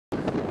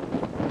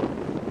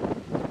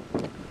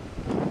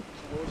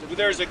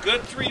there's a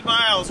good 3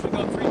 miles. We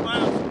go 3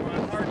 miles. We're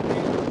on hard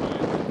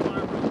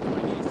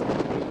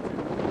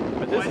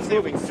But this is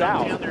moving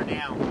south. Down there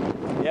now.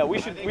 Yeah, we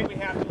have to leave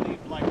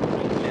like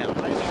right now.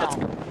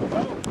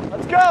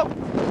 Let's go.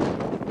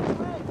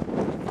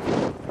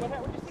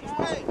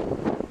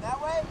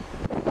 That way?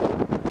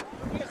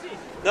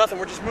 Nothing.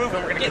 We're just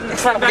moving. We're gonna get in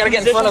front. We gotta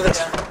get in front of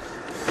this.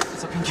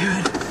 It's looking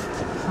good.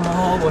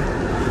 Oh boy.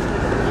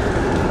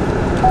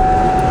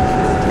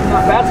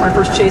 Not bad for my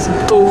first chase in 09.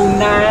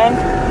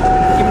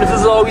 Even if this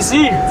is all we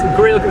see, it's a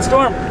great looking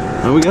storm.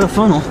 Oh, we got a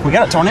funnel. We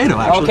got a tornado,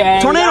 actually.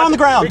 Okay. Tornado on the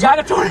ground. We got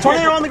a tornado.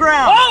 Tornado on the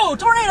ground. Oh,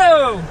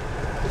 tornado!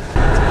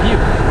 It's a view.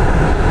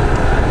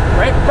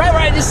 Right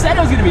where I just said it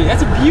was gonna be.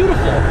 That's a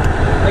beautiful.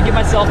 I give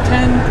myself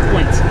 10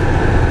 points.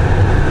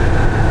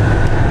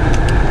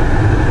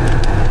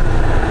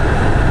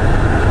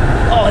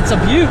 Oh, it's a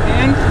beaut,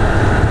 man.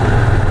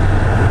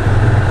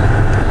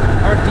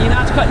 Our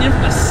D-knot's cutting in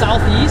from the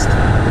southeast.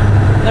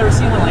 Never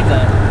seen one like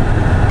that.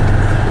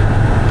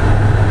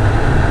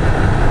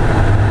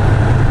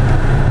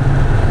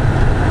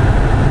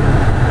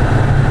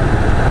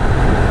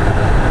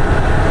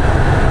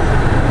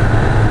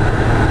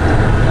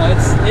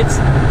 It's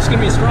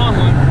gonna be a strong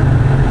one.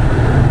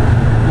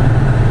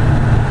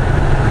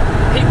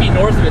 Hate me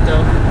north of it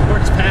though,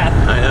 towards its path.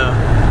 I know.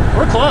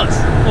 We're close.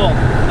 Well,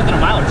 within a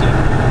mile or two.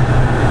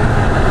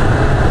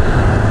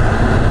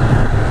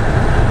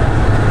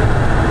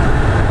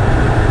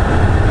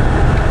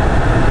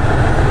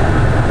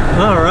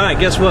 All right,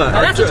 guess what?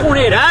 Now that's a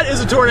tornado. That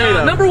is a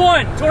tornado. Number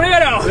 1,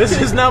 tornado. This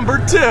is number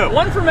 2.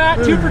 1 for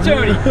Matt, 2 for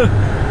Tony.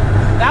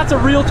 That's a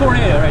real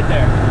tornado right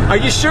there. Are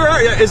you sure?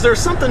 Is there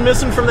something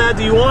missing from that?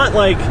 Do you want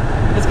like?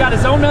 It's got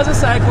its own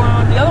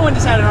mesocyclone. The other one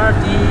just had an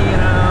RFD, you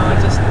know,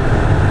 it just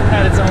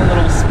had its own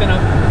little spin up.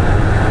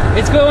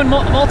 It's going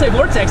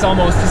multi-vortex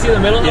almost. You see the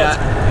middle? Yeah. It's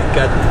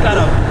got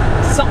a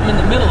something in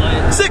the middle of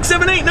it. 6,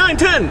 7, 8, 9,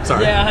 10.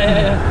 Sorry.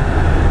 Yeah.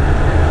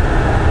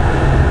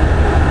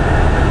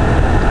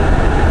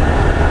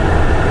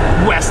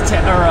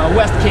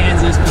 West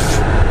Kansas.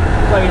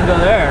 Probably gonna go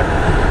there.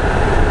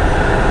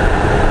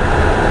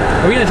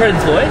 Are we gonna try to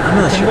deploy? I'm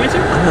not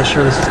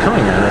sure this is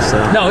coming at us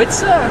though. No,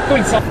 it's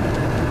going south.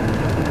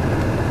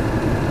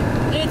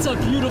 It's a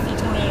beautiful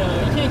tornado.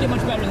 You can't get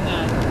much better than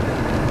that.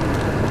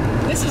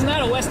 This is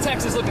not a West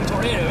Texas looking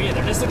tornado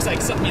either. This looks like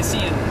something you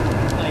see in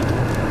like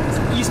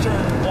eastern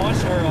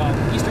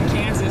eastern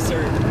Kansas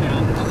or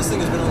Oh, this thing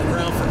has been on the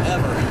ground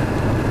forever.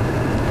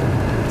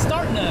 It's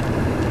starting to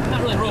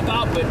not really rope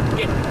out, but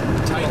get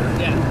tighter.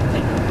 Yeah.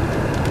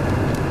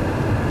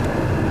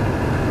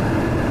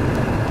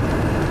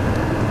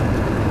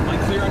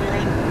 Clear on your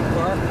end?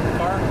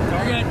 Car?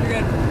 You're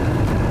good.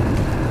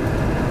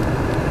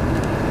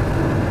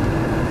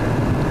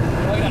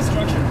 Oh, you got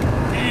structure.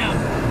 Damn.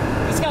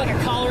 It's got like a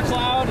collar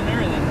cloud and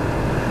everything.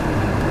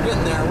 We're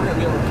getting there. We're gonna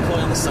be able to deploy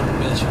on the son of a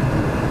bitch.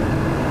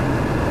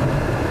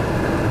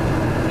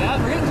 Yeah,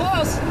 we're getting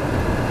close.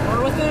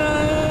 We're within a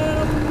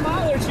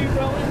mile or two,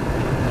 probably.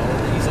 Oh,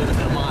 we're easily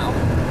within a mile.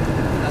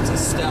 That's a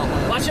stout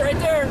one. Watch it right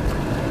there.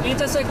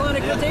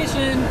 Anticyclonic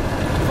rotation.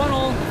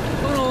 Funnel.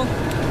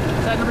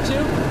 Is that number 2? 3?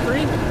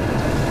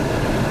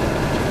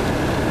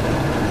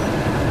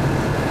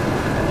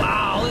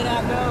 Wow, look at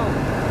that go.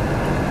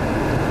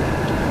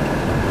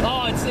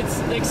 Oh, it's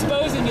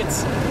exposing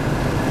its...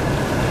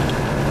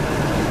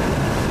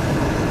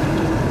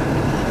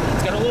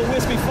 It's got a little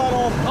wispy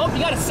funnel. Oh, you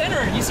got a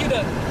center. You see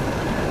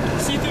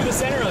through the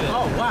center of it.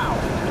 Oh, wow.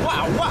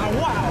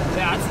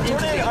 Yeah, it's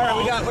Tornado.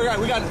 All right,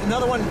 we got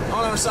another one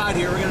on our side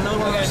here. We got another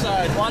one on our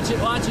side. Watch it.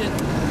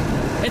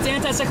 It's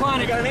anticyclonic.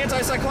 We got an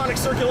anticyclonic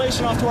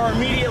circulation off to our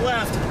immediate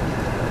left. Am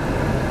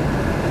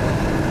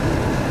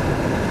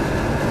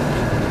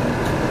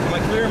I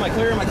clear? Let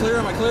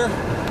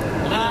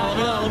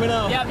me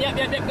know. Yep.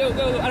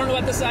 Go. I don't know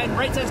about this side.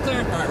 Right side's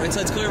clear. All right, right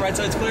side's clear.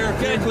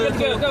 Clear.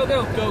 Go.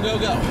 Go.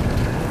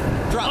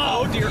 Drop.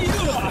 Oh, dear.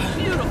 Beautiful.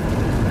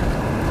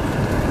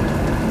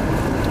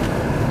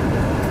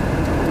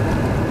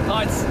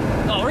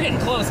 Oh, we're getting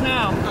close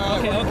now.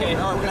 Okay.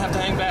 All right, we're gonna have to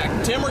hang back.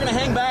 Tim, we're gonna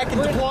hang back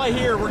and deploy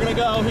here. We're gonna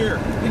go here.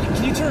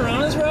 Can you turn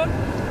around this road?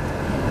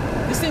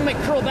 This thing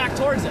might curl back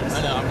towards us.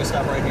 I know. I'm gonna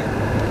stop right here.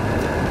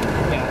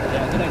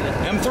 Yeah, good idea.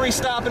 M3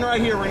 stopping right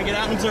here. We're gonna get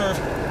out and observe.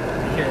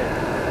 Okay.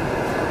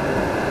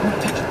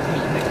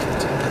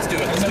 Let's do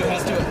it.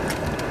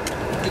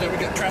 We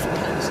got traffic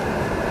behind us.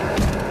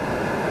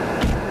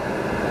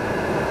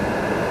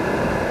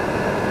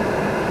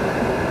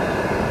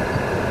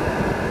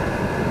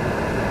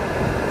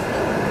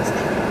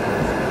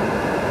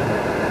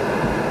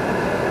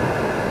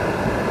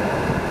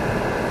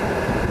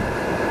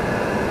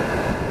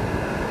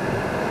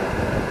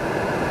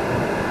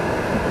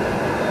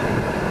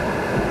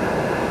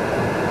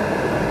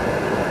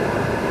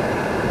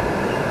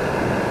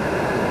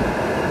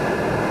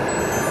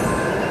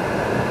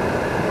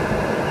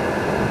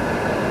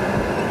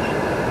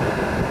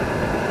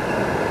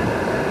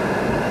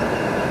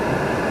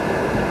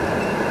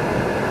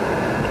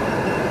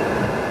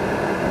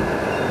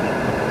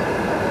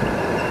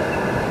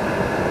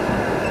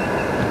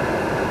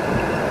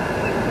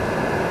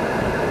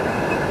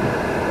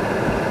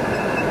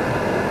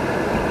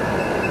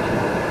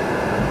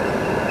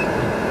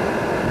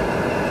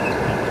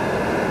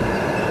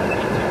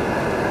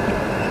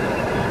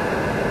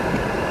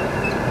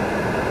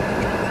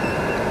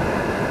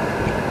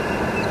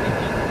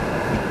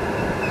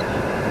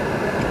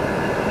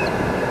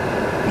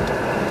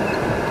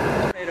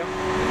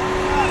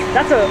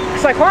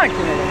 cyclonic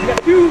tornado. You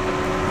got two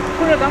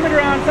tornadoes on the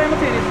ground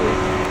simultaneously.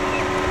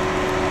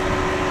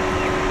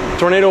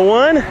 Tornado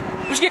 1.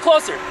 We should get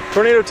closer.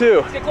 Tornado 2.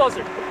 Let's get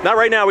closer. Not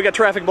right now. We got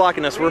traffic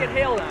blocking us. We're gonna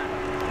get hailed on.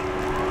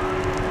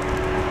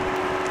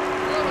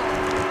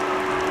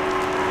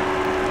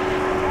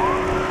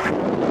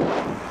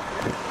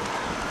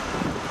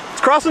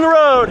 It's crossing the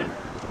road.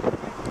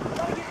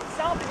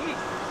 South and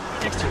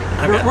east. Next to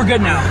it. We're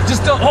good now.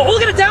 Just don't. Oh,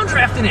 look at a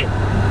downdraft in it.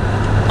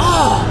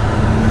 Oh,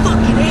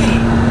 fucking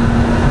A.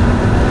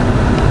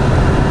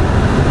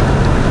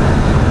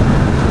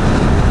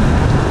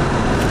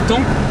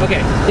 Don't.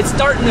 Okay, it's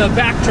starting to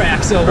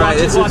backtrack, so Right, watch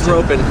it's it.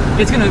 roping.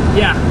 It's gonna.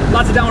 Yeah,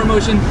 lots of downward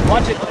motion.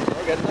 Watch it.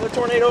 We got another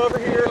tornado over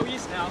here. Go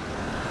east now.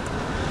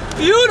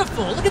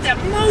 Beautiful. Look at that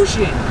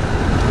motion.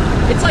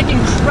 It's like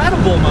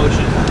incredible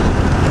motion.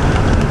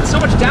 So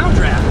much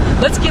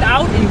downdraft. Let's get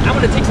out and I'm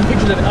gonna take some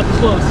pictures of it up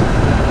close.